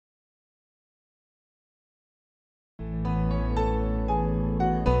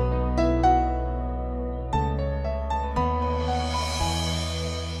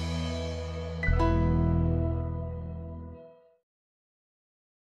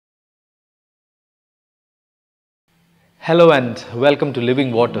Hello and welcome to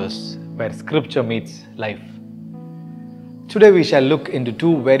Living Waters, where scripture meets life. Today we shall look into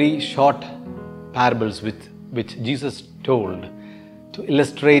two very short parables which Jesus told to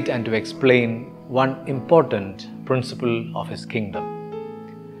illustrate and to explain one important principle of His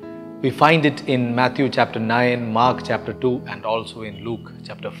kingdom. We find it in Matthew chapter 9, Mark chapter 2 and also in Luke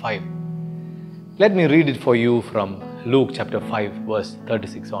chapter 5. Let me read it for you from Luke chapter 5 verse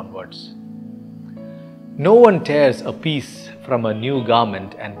 36 onwards. No one tears a piece from a new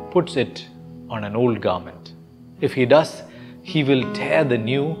garment and puts it on an old garment. If he does, he will tear the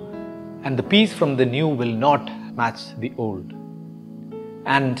new, and the piece from the new will not match the old.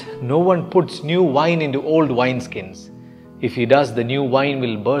 And no one puts new wine into old wineskins. If he does, the new wine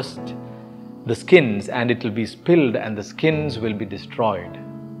will burst the skins, and it will be spilled, and the skins will be destroyed.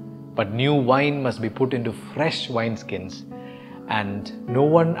 But new wine must be put into fresh wineskins. And no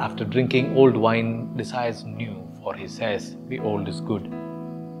one after drinking old wine desires new, for he says the old is good.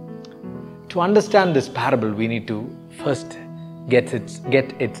 To understand this parable, we need to first get its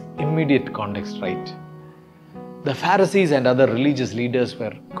immediate context right. The Pharisees and other religious leaders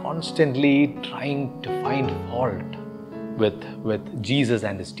were constantly trying to find fault with Jesus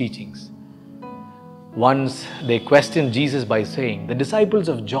and His teachings. Once they questioned Jesus by saying, "The disciples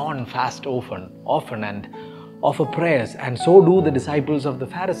of John fast often and offer prayers, and so do the disciples of the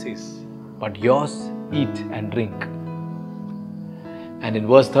Pharisees, but yours eat and drink." And in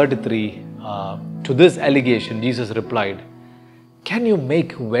verse 33, to this allegation, Jesus replied, "Can you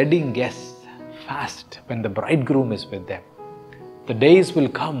make wedding guests fast when the bridegroom is with them? The days will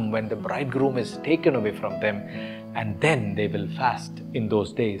come when the bridegroom is taken away from them, and then they will fast in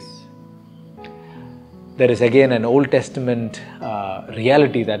those days." There is again an Old Testament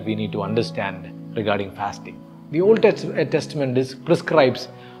reality that we need to understand regarding fasting. The Old Testament prescribes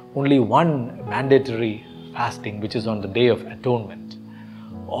only one mandatory fasting, which is on the Day of Atonement.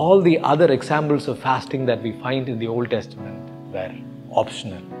 All the other examples of fasting that we find in the Old Testament were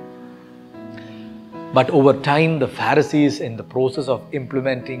optional. But over time, the Pharisees, in the process of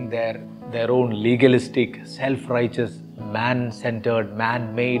implementing their own legalistic, self-righteous, man-centered,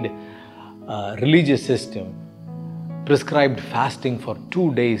 man-made religious system, prescribed fasting for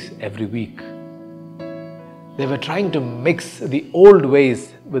 2 days every week. They were trying to mix the old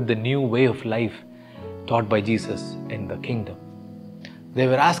ways with the new way of life taught by Jesus in the kingdom. They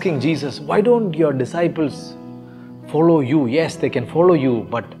were asking Jesus, "Why don't your disciples follow you?" Yes, they can follow you,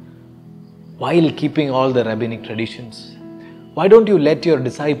 but while keeping all the rabbinic traditions. "Why don't you let your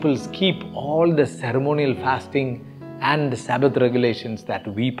disciples keep all the ceremonial fasting and the Sabbath regulations that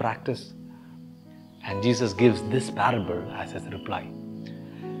we practice?" And Jesus gives this parable as His reply.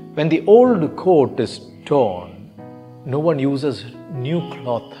 When the old coat is torn, no one uses new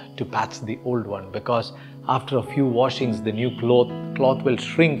cloth to patch the old one, because after a few washings, the new cloth will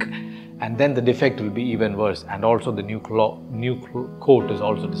shrink, and then the defect will be even worse, and also the new coat is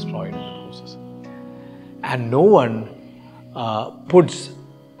also destroyed in the process. And no one puts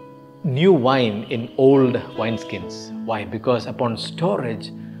new wine in old wineskins. Why? Because upon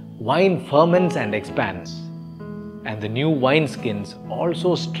storage, wine ferments and expands, and the new wineskins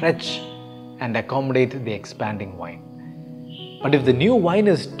also stretch and accommodate the expanding wine. But if the new wine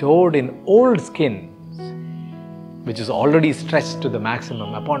is stored in old skins, which is already stretched to the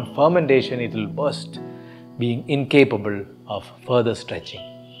maximum, upon fermentation it will burst, being incapable of further stretching.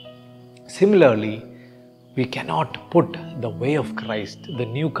 Similarly, we cannot put the way of Christ, the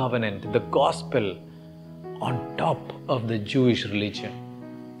new covenant, the gospel, on top of the Jewish religion,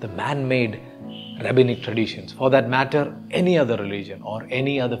 the man-made rabbinic traditions, for that matter, any other religion or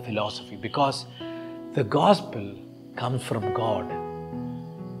any other philosophy, because the gospel comes from God,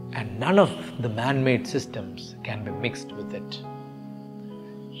 and none of the man-made systems can be mixed with it.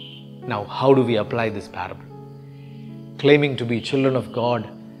 Now, how do we apply this parable? Claiming to be children of God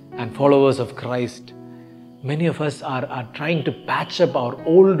and followers of Christ, many of us are trying to patch up our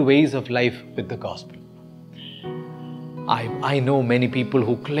old ways of life with the gospel. I know many people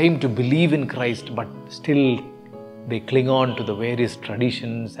who claim to believe in Christ, but still they cling on to the various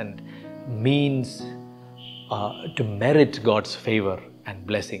traditions and means to merit God's favor and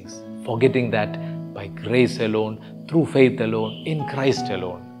blessings, forgetting that by grace alone, through faith alone, in Christ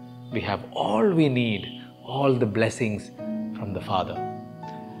alone, we have all we need, all the blessings from the Father.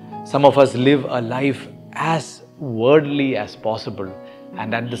 Some of us live a life as worldly as possible,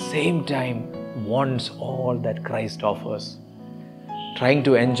 and at the same time wants all that Christ offers, trying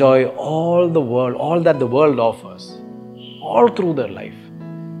to enjoy all that the world offers, all through their life.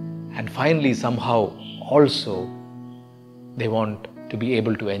 And finally, somehow also they want to be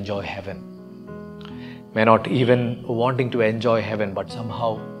able to enjoy heaven. may not even wanting to enjoy heaven, but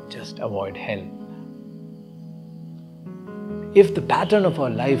somehow just avoid hell. If the pattern of our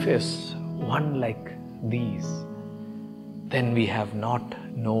life is one like these, then we have not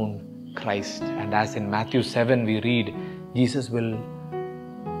known Christ. And as in Matthew 7 we read, Jesus will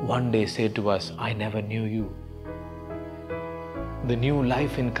one day say to us, I never knew you. The new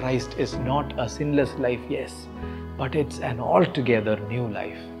life in Christ is not a sinless life, yes, but it's an altogether new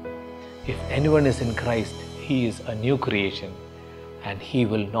life. If anyone is in Christ, he is a new creation, and he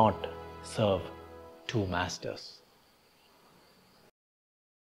will not serve two masters.